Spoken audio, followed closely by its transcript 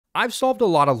I've solved a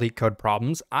lot of LeetCode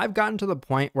problems. I've gotten to the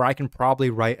point where I can probably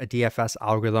write a DFS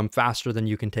algorithm faster than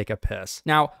you can take a piss.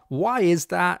 Now, why is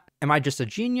that? Am I just a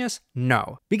genius?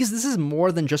 No, because this is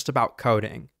more than just about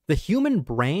coding. The human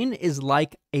brain is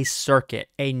like a circuit,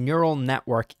 a neural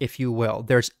network, if you will.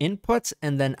 There's inputs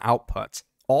and then outputs.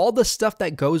 All the stuff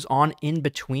that goes on in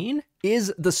between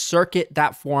is the circuit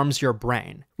that forms your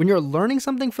brain. When you're learning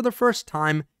something for the first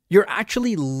time, you're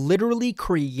actually literally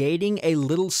creating a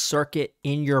little circuit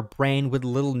in your brain with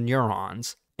little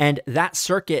neurons. And that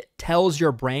circuit tells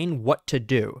your brain what to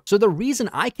do. So the reason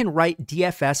I can write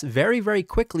DFS very, very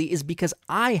quickly is because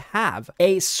I have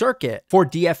a circuit for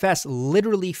DFS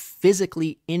literally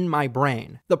physically in my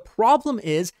brain. The problem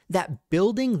is that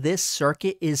building this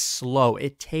circuit is slow.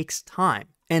 It takes time.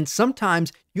 And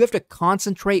sometimes you have to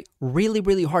concentrate really,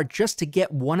 really hard just to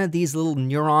get one of these little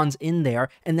neurons in there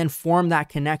and then form that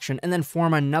connection and then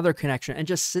form another connection and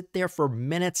just sit there for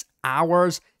minutes,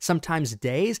 hours, sometimes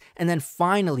days. And then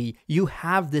finally you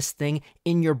have this thing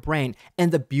in your brain.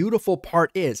 And the beautiful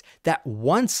part is that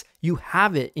once you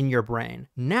have it in your brain,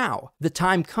 now the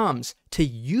time comes to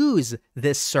use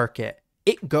this circuit.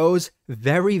 It goes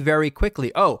very, very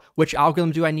quickly. Oh, which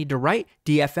algorithm do I need to write?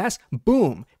 DFS?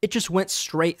 Boom. It just went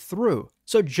straight through.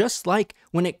 So just like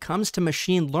when it comes to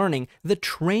machine learning, the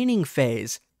training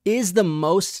phase is the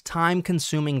most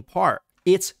time-consuming part.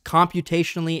 It's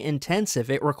computationally intensive.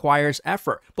 It requires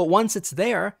effort. But once it's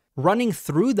there, running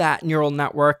through that neural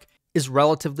network is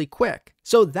relatively quick.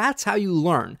 So that's how you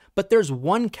learn. But there's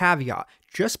one caveat.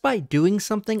 Just by doing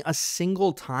something a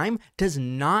single time does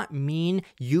not mean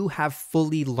you have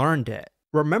fully learned it.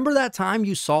 Remember that time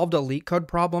you solved a LeetCode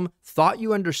problem, thought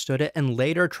you understood it, and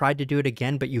later tried to do it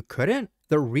again, but you couldn't?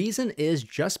 The reason is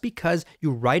just because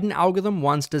you write an algorithm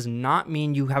once does not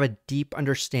mean you have a deep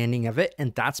understanding of it,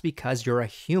 and that's because you're a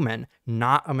human,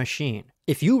 not a machine.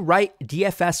 If you write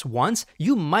DFS once,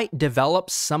 you might develop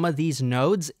some of these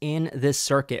nodes in this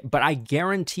circuit, but I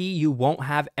guarantee you won't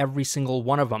have every single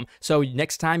one of them. So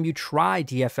next time you try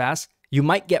DFS, you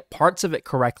might get parts of it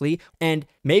correctly, and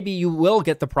maybe you will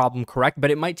get the problem correct,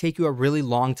 but it might take you a really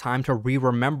long time to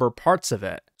re-remember parts of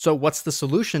it. So what's the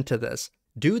solution to this?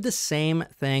 Do the same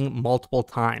thing multiple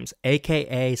times,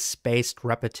 aka spaced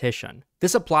repetition.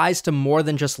 This applies to more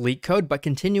than just LeetCode, but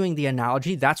continuing the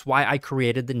analogy, that's why I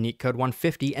created the NeetCode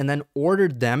 150 and then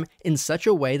ordered them in such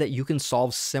a way that you can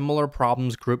solve similar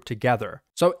problems grouped together.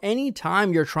 So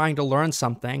anytime you're trying to learn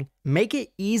something, make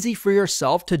it easy for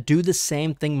yourself to do the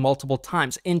same thing multiple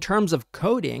times. In terms of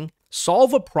coding,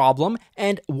 solve a problem,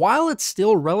 and while it's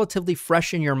still relatively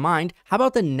fresh in your mind, how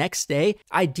about the next day?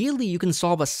 Ideally, you can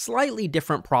solve a slightly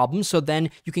different problem, so then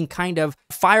you can kind of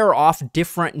fire off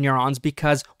different neurons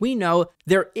because we know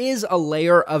there is a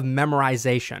layer of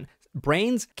memorization.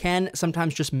 Brains can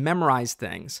sometimes just memorize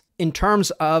things. In terms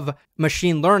of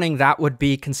machine learning, that would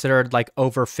be considered like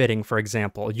overfitting, for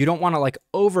example. You don't want to like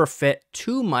overfit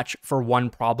too much for one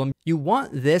problem. You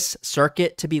want this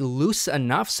circuit to be loose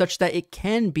enough such that it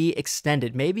can be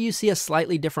extended. Maybe you see a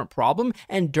slightly different problem,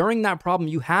 and during that problem,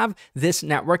 you have this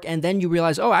network, and then you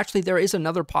realize, oh, actually, there is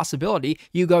another possibility.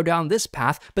 You go down this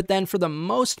path, but then for the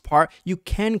most part, you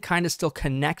can kind of still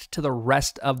connect to the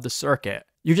rest of the circuit.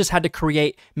 You just had to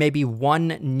create maybe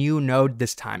one new node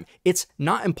this time. It's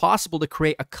not impossible to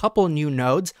create a couple new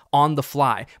nodes on the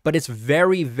fly, but it's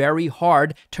very, very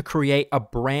hard to create a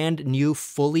brand new,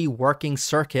 fully working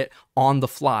circuit on the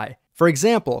fly. For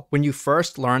example, when you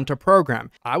first learned to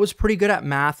program, I was pretty good at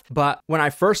math, but when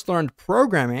I first learned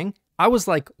programming, I was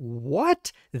like,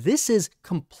 what? This is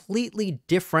completely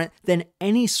different than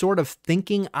any sort of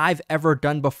thinking I've ever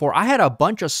done before. I had a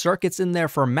bunch of circuits in there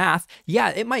for math. Yeah,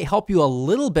 it might help you a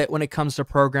little bit when it comes to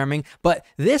programming, but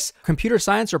this computer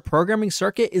science or programming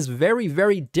circuit is very,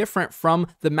 very different from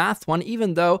the math one,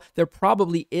 even though there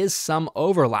probably is some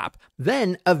overlap.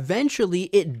 Then eventually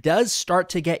it does start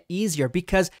to get easier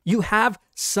because you have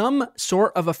some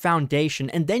sort of a foundation,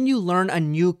 and then you learn a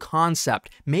new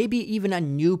concept, maybe even a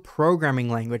new programming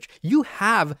language. You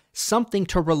have something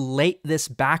to relate this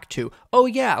back to. Oh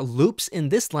yeah, loops in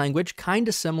this language kind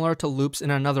of similar to loops in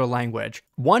another language.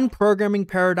 One programming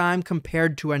paradigm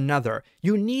compared to another.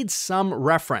 You need some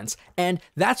reference, and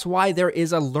that's why there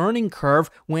is a learning curve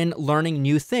when learning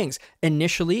new things.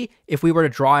 Initially, if we were to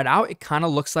draw it out, it kind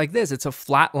of looks like this. It's a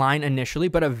flat line initially,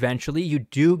 but eventually you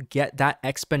do get that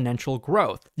exponential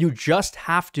growth. You just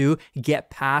have to get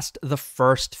past the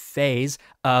first phase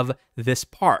of this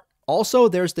part. Also,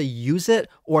 there's the use it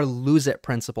or lose it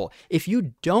principle. If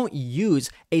you don't use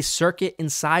a circuit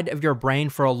inside of your brain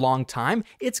for a long time,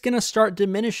 it's going to start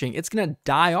diminishing. It's going to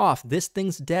die off. This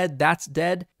thing's dead, that's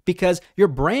dead, because your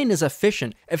brain is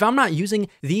efficient. If I'm not using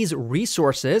these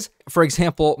resources, for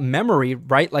example, memory,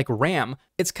 right, like RAM,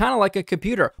 it's kind of like a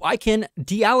computer. I can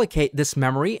deallocate this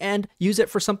memory and use it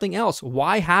for something else.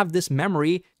 Why have this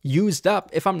memory used up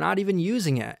if I'm not even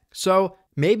using it? So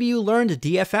maybe you learned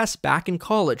DFS back in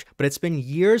college, but it's been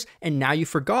years and now you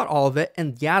forgot all of it.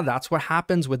 And yeah, that's what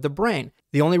happens with the brain.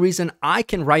 The only reason I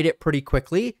can write it pretty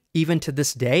quickly, even to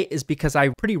this day, is because I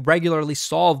pretty regularly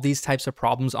solve these types of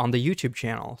problems on the YouTube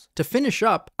channels. To finish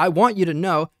up, I want you to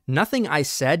know nothing I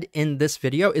said in this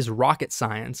video is rocket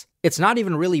science. It's not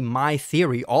even really my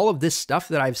theory. All of this stuff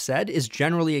that I've said is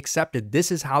generally accepted. This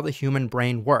is how the human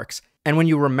brain works. And when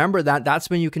you remember that, that's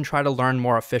when you can try to learn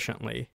more efficiently.